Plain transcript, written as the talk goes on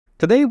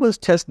Today was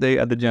test day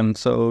at the gym,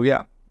 so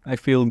yeah, I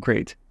feel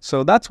great.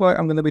 So that's why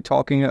I'm going to be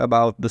talking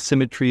about the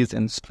symmetries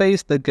in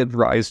space that give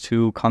rise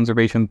to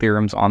conservation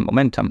theorems on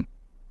momentum.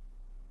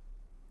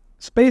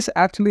 Space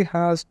actually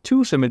has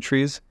two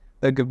symmetries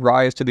that give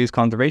rise to these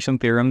conservation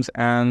theorems,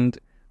 and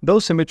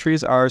those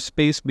symmetries are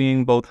space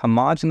being both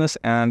homogeneous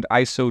and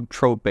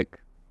isotropic.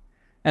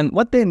 And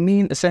what they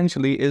mean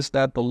essentially is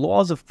that the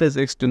laws of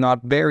physics do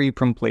not vary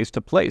from place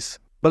to place.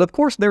 But of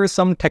course there is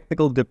some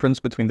technical difference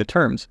between the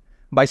terms.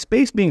 By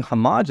space being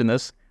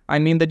homogeneous, I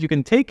mean that you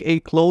can take a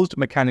closed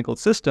mechanical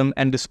system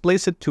and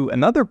displace it to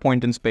another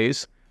point in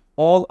space,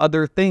 all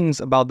other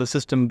things about the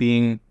system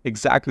being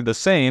exactly the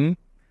same,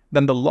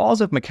 then the laws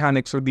of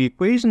mechanics or the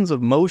equations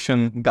of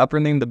motion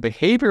governing the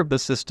behavior of the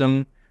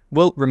system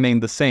will remain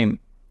the same.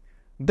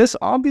 This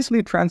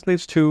obviously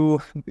translates to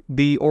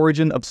the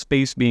origin of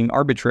space being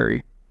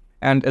arbitrary.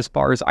 And as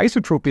far as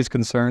isotropy is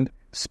concerned,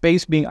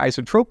 space being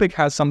isotropic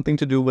has something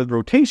to do with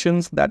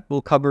rotations that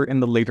we'll cover in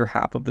the later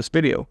half of this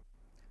video.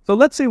 So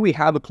let's say we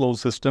have a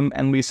closed system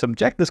and we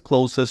subject this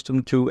closed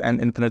system to an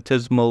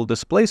infinitesimal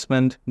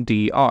displacement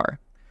dr.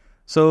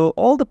 So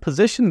all the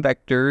position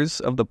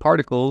vectors of the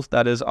particles,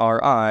 that is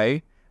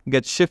Ri,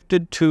 get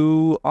shifted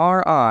to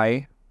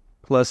Ri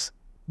plus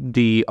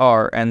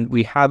dr, and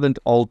we haven't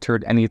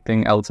altered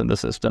anything else in the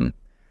system.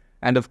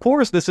 And of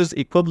course, this is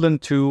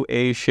equivalent to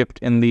a shift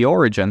in the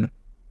origin.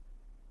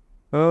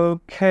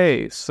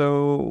 Okay,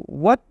 so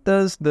what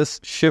does this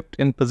shift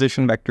in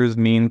position vectors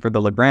mean for the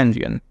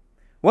Lagrangian?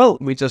 Well,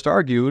 we just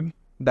argued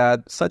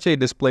that such a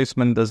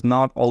displacement does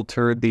not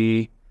alter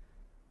the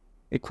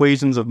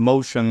equations of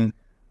motion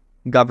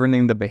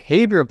governing the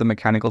behavior of the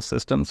mechanical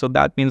system, so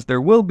that means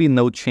there will be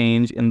no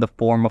change in the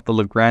form of the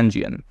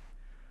Lagrangian.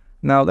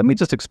 Now, let me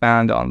just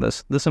expand on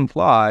this. This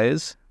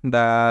implies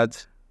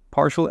that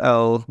partial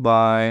L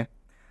by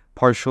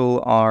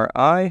partial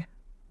Ri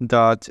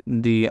dot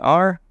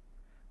dr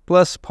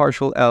plus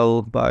partial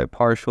L by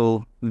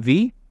partial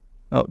V,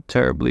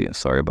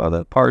 sorry about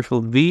that,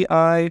 partial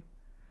Vi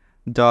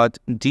dot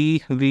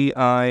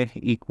dvi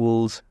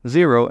equals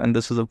 0, and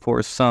this is of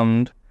course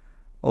summed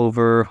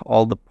over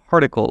all the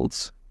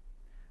particles.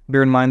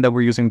 Bear in mind that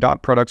we're using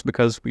dot products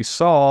because we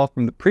saw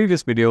from the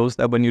previous videos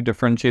that when you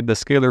differentiate the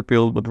scalar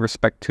field with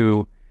respect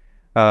to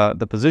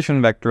the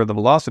position vector, the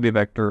velocity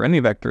vector, or any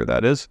vector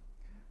that is,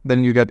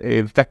 then you get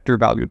a vector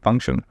valued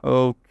function.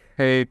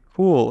 Okay,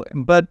 cool.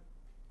 But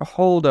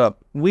hold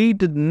up. We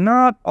did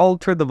not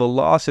alter the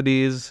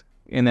velocities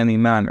in any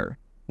manner.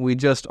 We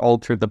just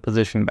altered the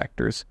position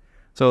vectors.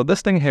 So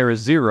this thing here is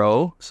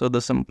 0. So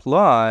this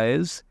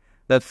implies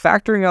that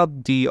factoring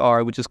out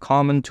dr, which is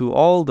common to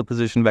all the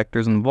position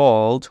vectors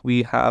involved,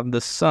 we have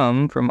the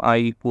sum from I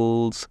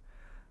equals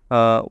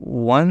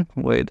 1.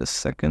 Wait a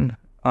second.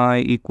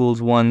 I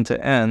equals 1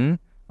 to n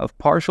of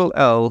partial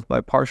L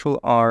by partial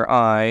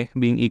Ri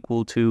being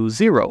equal to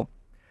 0.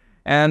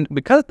 And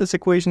because this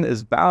equation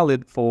is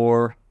valid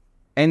for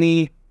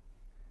any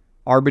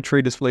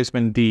arbitrary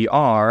displacement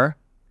dr,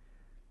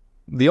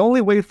 the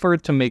only way for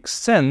it to make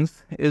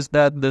sense is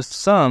that the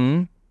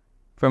sum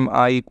from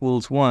I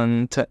equals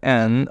 1 to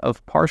n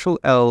of partial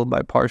L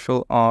by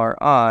partial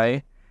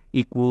Ri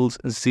equals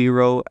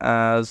 0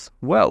 as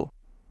well.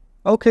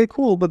 Okay,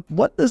 cool, but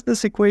what does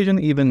this equation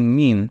even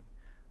mean?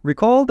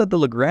 Recall that the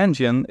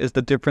Lagrangian is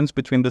the difference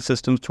between the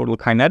system's total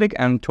kinetic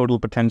and total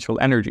potential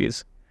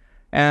energies.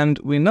 And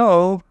we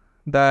know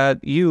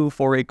that U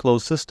for a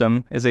closed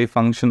system is a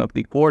function of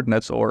the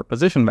coordinates or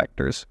position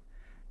vectors.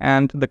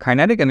 And the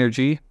kinetic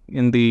energy,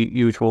 in the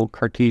usual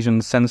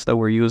Cartesian sense that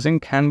we're using,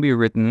 can be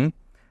written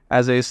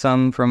as a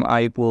sum from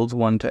I equals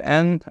 1 to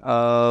n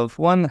of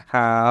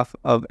 1/2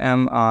 of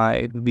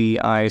mi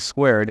vi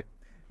squared.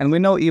 And we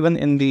know even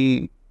in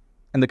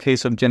the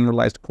case of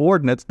generalized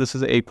coordinates, this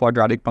is a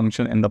quadratic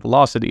function in the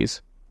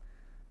velocities.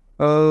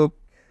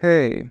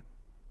 Okay.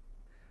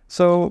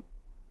 So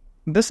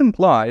this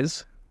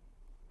implies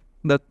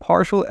that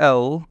partial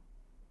L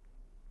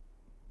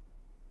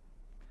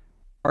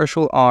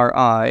partial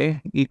Ri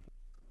equals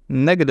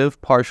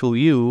negative partial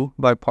U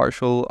by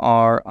partial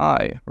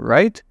Ri,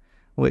 right?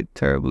 Wait,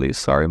 terribly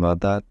sorry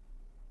about that.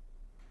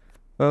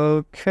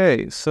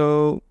 Okay,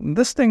 so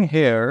this thing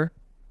here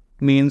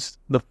means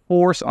the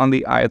force on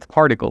the ith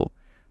particle.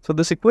 So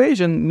this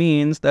equation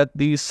means that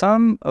the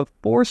sum of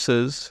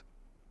forces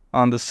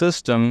on the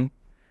system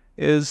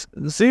is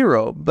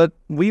 0, but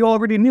we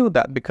already knew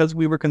that because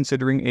we were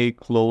considering a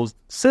closed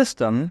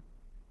system.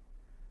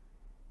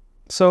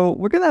 So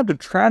we're going to have to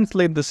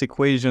translate this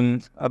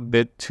equation a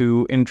bit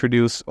to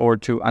introduce or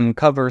to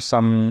uncover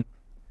some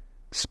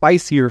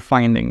spicier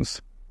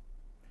findings.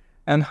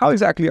 And how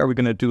exactly are we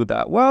going to do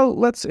that? Well,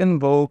 let's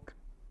invoke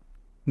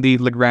the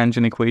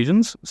Lagrangian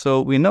equations.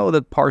 So we know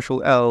that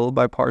partial L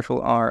by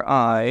partial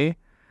Ri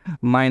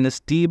minus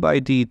d by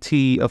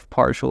dt of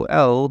partial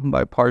L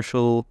by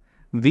partial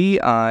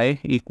Vi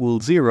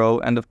equals 0.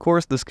 And of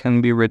course, this can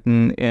be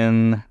written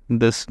in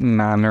this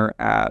manner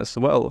as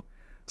well.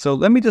 So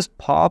let me just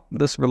pop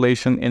this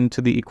relation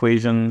into the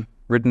equation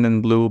written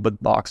in blue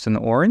but boxed in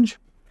orange.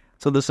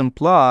 So this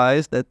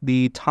implies that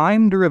the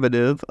time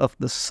derivative of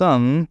the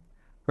sum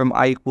from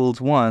I equals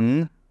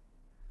 1,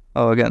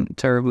 oh, again,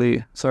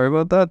 terribly sorry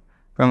about that,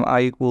 from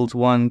I equals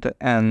 1 to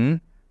n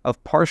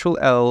of partial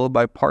L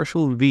by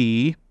partial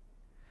V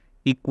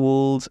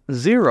equals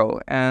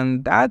 0.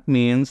 And that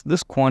means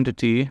this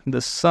quantity,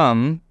 the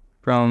sum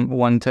from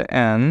 1 to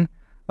n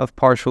of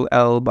partial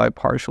L by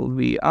partial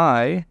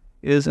Vi,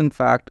 is in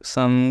fact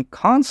some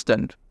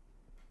constant.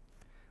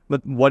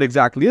 But what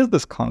exactly is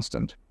this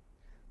constant?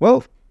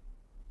 Well,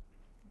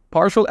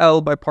 partial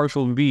L by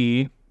partial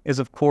V is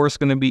of course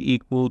going to be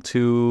equal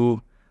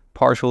to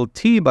partial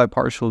T by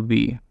partial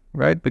V,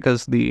 right?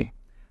 Because the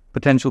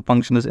potential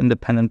function is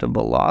independent of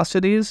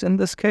velocities in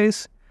this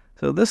case.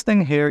 So this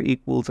thing here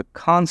equals a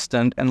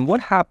constant. And what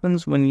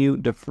happens when you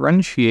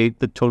differentiate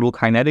the total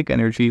kinetic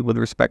energy with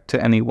respect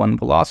to any one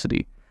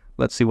velocity?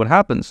 Let's see what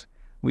happens.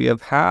 We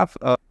have half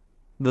of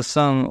the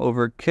sum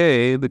over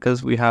k,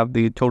 because we have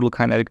the total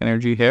kinetic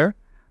energy here,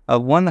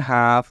 of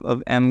 1/2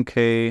 of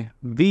mk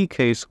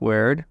vk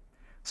squared.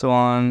 So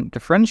on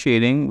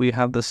differentiating, we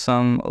have the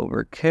sum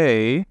over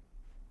k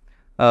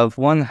of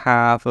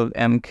 1/2 of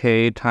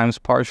mk times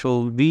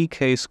partial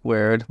vk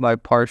squared by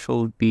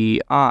partial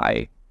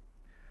vi.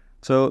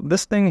 So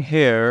this thing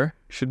here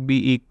should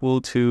be equal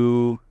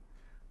to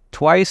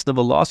twice the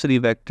velocity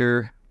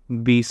vector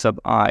v sub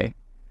I.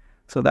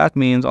 So that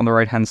means on the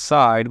right-hand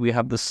side, we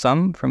have the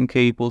sum from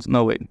k equals,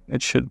 no wait,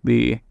 it should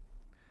be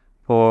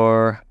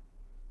for,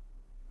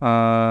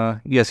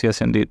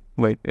 yes, indeed.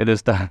 Wait, it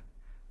is that.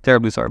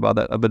 Terribly sorry about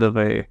that. A bit of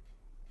a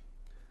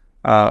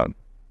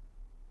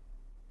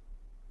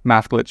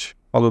math glitch,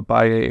 followed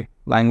by a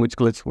language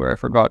glitch where I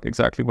forgot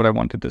exactly what I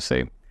wanted to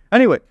say.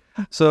 Anyway,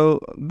 so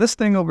this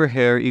thing over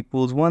here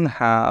equals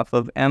 1/2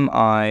 of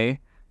mi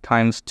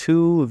times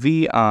 2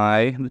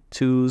 vi. The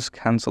 2's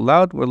cancel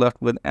out. We're left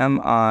with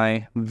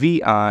mi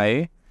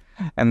vi.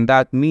 And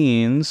that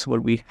means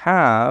what we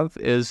have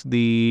is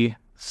the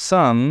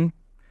sum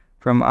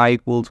from I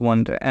equals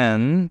 1 to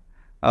n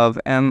of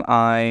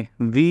mi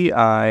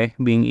vi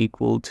being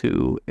equal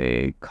to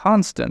a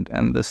constant.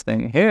 And this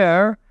thing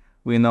here,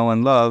 we know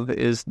and love,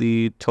 is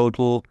the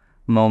total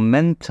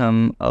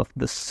momentum of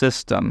the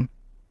system.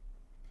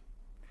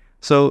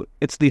 So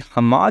it's the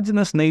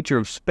homogeneous nature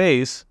of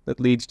space that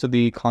leads to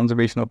the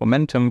conservation of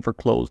momentum for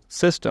closed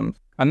systems.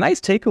 A nice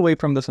takeaway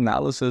from this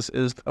analysis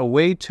is a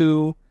way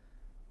to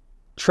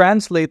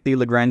translate the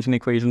Lagrangian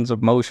equations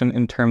of motion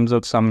in terms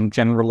of some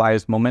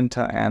generalized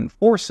momenta and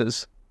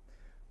forces.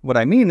 What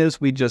I mean is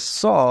we just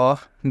saw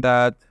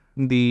that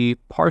the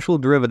partial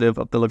derivative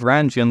of the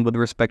Lagrangian with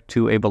respect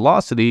to a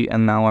velocity,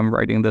 and now I'm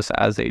writing this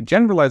as a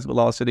generalized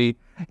velocity,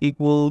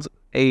 equals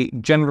a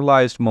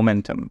generalized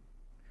momentum.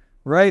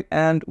 Right,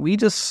 and we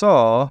just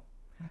saw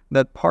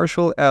that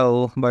partial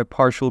L by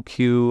partial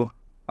Qi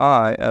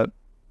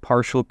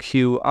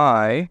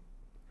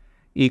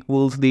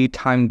equals the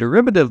time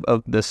derivative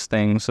of this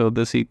thing. So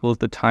this equals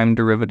the time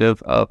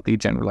derivative of the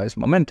generalized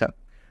momentum.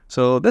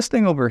 So this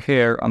thing over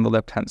here on the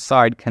left-hand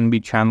side can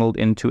be channeled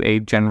into a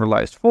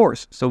generalized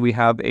force. So we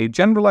have a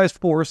generalized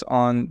force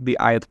on the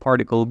ith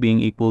particle being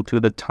equal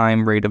to the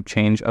time rate of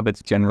change of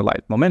its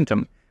generalized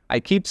momentum. I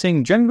keep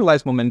saying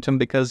generalized momentum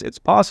because it's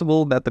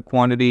possible that the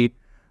quantity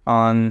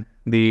on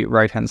the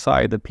right-hand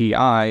side, the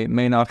pi,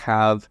 may not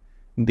have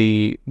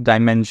the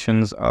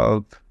dimensions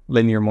of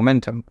linear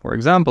momentum. For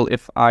example,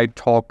 if I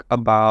talk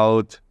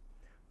about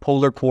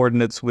polar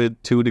coordinates with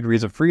 2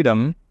 degrees of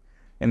freedom,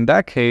 in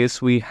that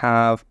case, we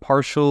have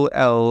partial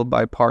L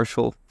by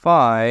partial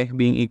phi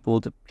being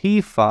equal to p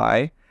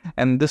phi,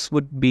 and this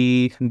would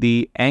be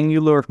the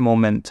angular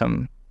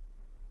momentum.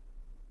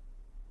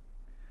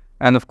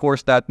 And of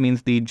course, that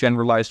means the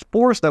generalized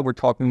force that we're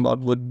talking about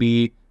would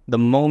be the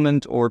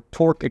moment or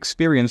torque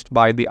experienced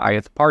by the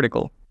ith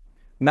particle.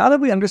 Now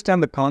that we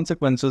understand the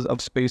consequences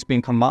of space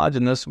being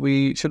homogeneous,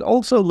 we should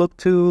also look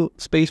to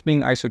space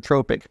being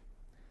isotropic.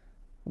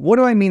 What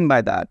do I mean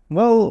by that?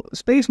 Well,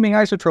 space being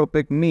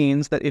isotropic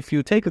means that if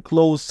you take a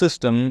closed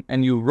system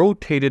and you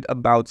rotate it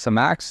about some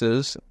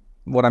axis,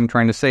 what I'm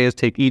trying to say is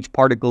take each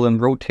particle and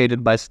rotate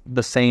it by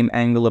the same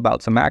angle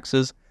about some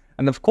axis.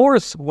 And of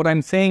course, what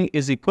I'm saying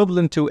is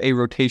equivalent to a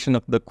rotation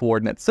of the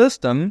coordinate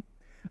system,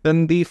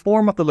 then the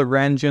form of the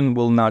Lagrangian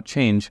will not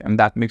change. And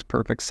that makes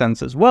perfect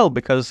sense as well,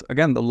 because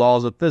again, the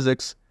laws of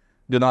physics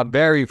do not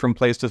vary from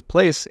place to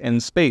place in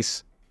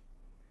space.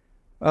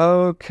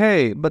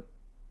 Okay, but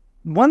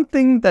one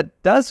thing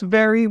that does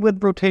vary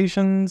with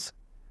rotations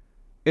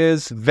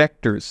is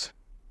vectors.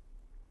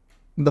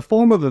 The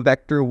form of a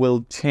vector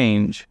will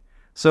change.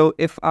 So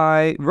if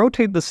I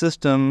rotate the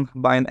system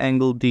by an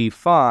angle d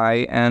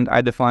phi, and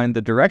I define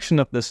the direction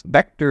of this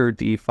vector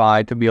d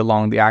phi to be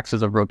along the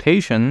axis of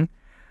rotation,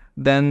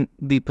 then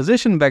the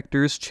position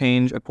vectors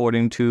change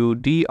according to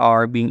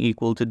dr being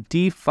equal to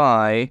d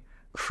phi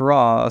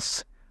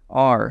cross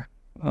r.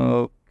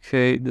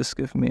 Okay, just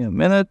give me a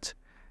minute.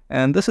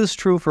 And this is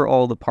true for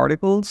all the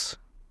particles.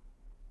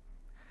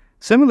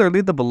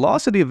 Similarly, the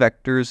velocity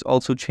vectors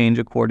also change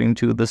according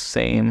to the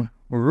same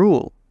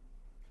rule.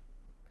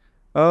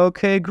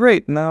 Okay,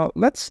 great. Now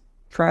let's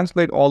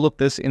translate all of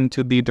this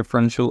into the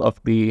differential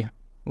of the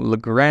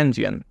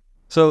Lagrangian.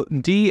 So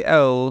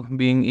dl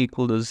being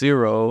equal to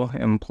 0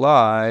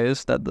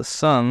 implies that the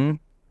sum,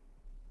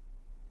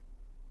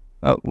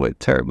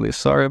 terribly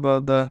sorry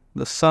about that,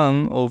 the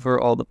sum over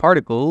all the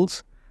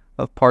particles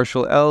of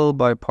partial L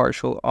by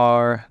partial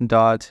R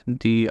dot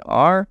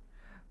dr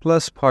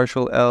plus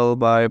partial L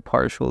by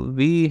partial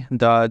V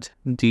dot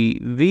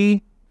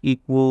dV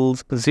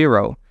equals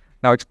 0.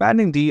 Now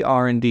expanding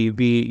dr and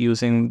dV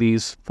using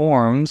these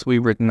forms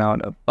we've written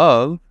out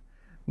above,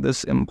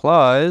 this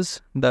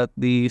implies that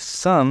the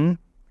sum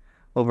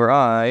over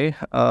I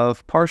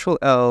of partial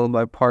L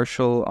by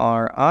partial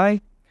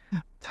Ri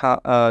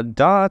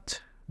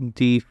dot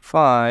d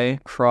phi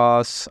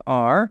cross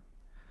R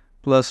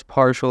plus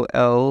partial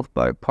L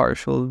by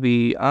partial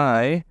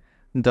Vi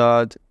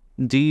dot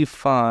d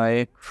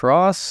phi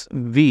cross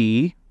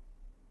V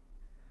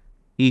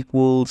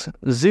equals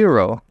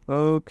 0.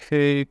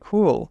 Okay,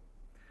 cool.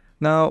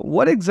 Now,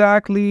 what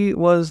exactly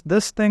was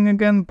this thing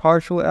again?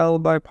 Partial L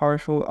by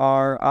partial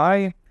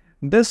Ri?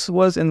 This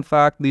was in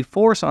fact the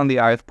force on the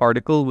ith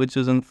particle, which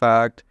is in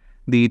fact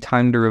the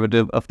time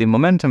derivative of the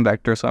momentum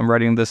vector. So I'm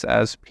writing this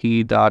as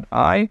P dot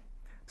I.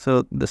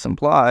 So this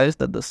implies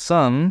that the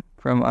sum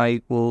from I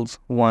equals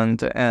 1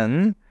 to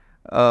n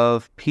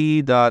of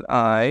P dot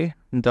I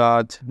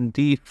dot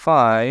d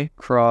phi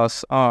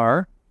cross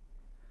R,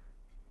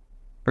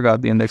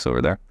 forgot the index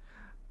over there,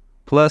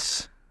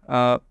 plus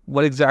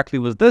what exactly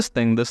was this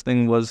thing? This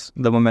thing was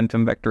the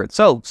momentum vector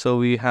itself. So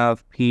we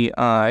have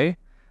Pi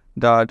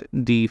dot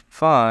d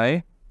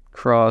phi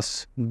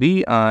cross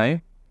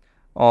Bi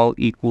all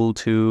equal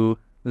to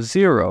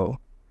 0.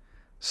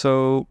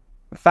 So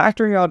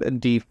factoring out a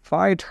d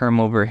phi term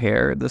over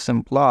here, this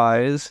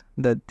implies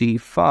that d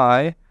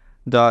phi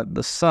dot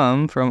the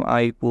sum from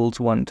I equals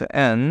 1 to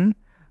n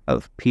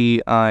of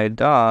Pi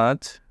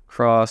dot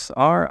cross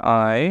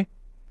Ri,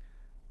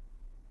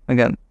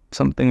 again,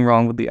 something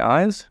wrong with the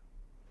i's,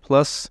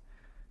 plus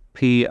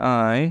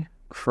Pi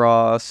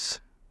cross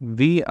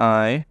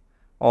Vi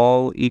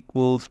all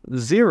equals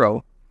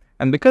 0.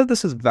 And because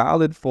this is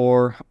valid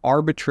for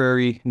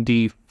arbitrary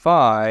d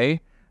phi,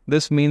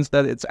 this means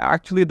that it's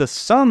actually the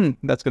sum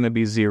that's going to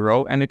be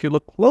 0. And if you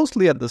look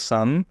closely at the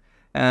sum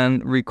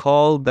and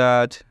recall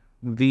that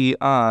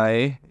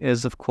Vi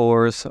is, of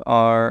course,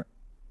 R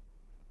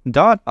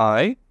dot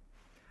I,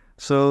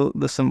 so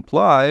this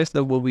implies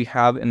that what we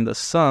have in the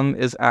sum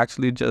is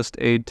actually just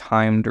a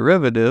time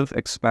derivative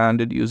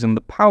expanded using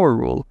the power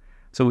rule.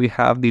 So we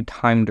have the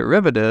time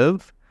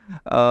derivative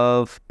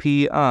of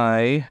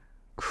Pi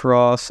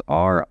cross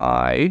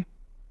Ri.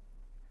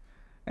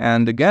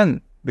 And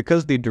again,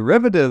 because the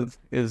derivative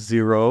is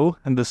 0,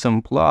 and this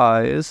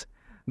implies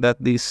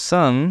that the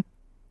sum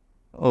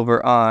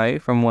over I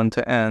from 1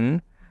 to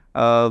n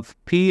of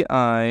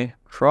Pi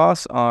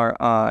cross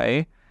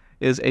Ri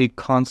is a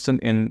constant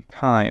in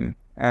time.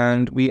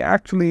 And we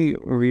actually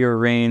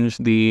rearrange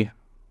the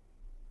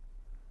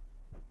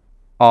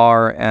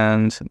R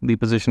and the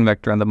position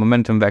vector and the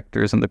momentum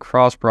vectors and the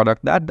cross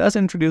product. That does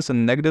introduce a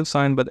negative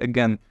sign, but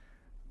again,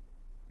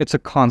 it's a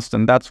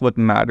constant. That's what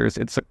matters.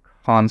 It's a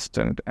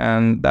constant.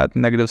 And that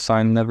negative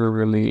sign never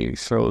really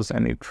shows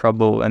any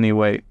trouble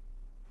anyway.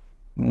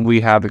 We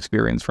have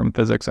experience from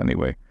physics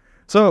anyway.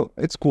 So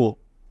it's cool.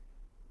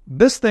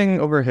 This thing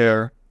over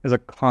here is a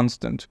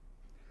constant.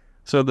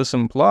 So this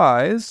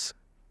implies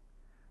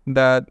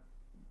that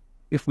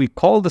if we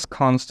call this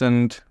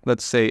constant,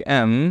 let's say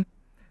m,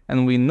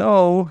 and we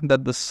know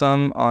that the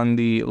sum on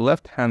the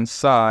left-hand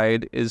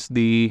side is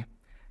the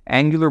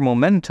angular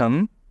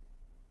momentum,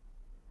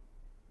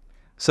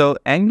 so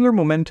angular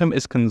momentum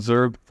is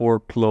conserved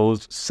for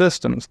closed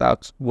systems.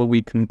 That's what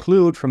we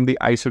conclude from the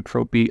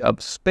isotropy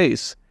of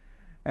space.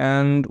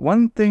 And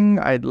one thing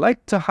I'd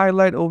like to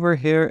highlight over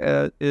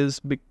here is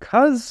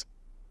because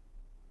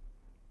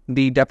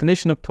the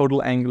definition of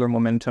total angular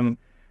momentum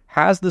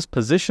has this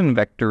position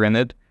vector in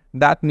it,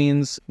 that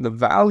means the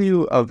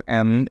value of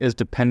m is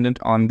dependent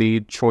on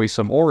the choice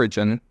of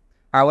origin.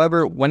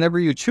 However, whenever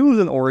you choose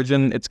an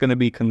origin, it's going to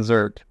be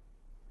conserved.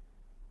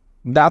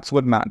 That's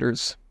what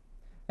matters.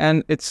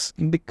 And it's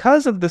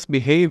because of this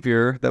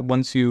behavior that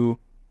once you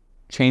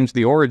change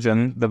the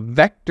origin, the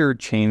vector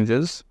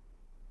changes.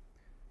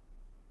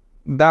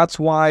 That's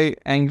why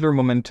angular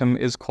momentum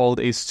is called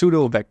a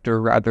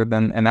pseudo-vector rather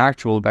than an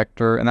actual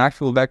vector. An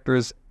actual vector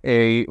is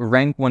a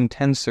rank 1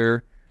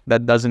 tensor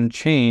that doesn't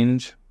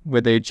change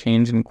with a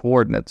change in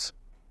coordinates.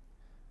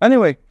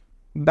 Anyway,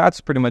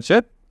 that's pretty much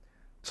it.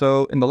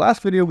 So in the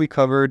last video, we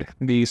covered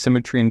the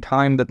symmetry in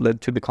time that led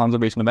to the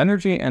conservation of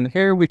energy, and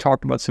here we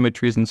talked about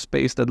symmetries in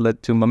space that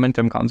led to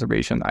momentum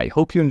conservation. I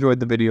hope you enjoyed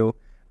the video.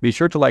 Be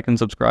sure to like and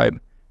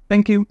subscribe.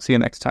 Thank you. See you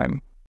next time.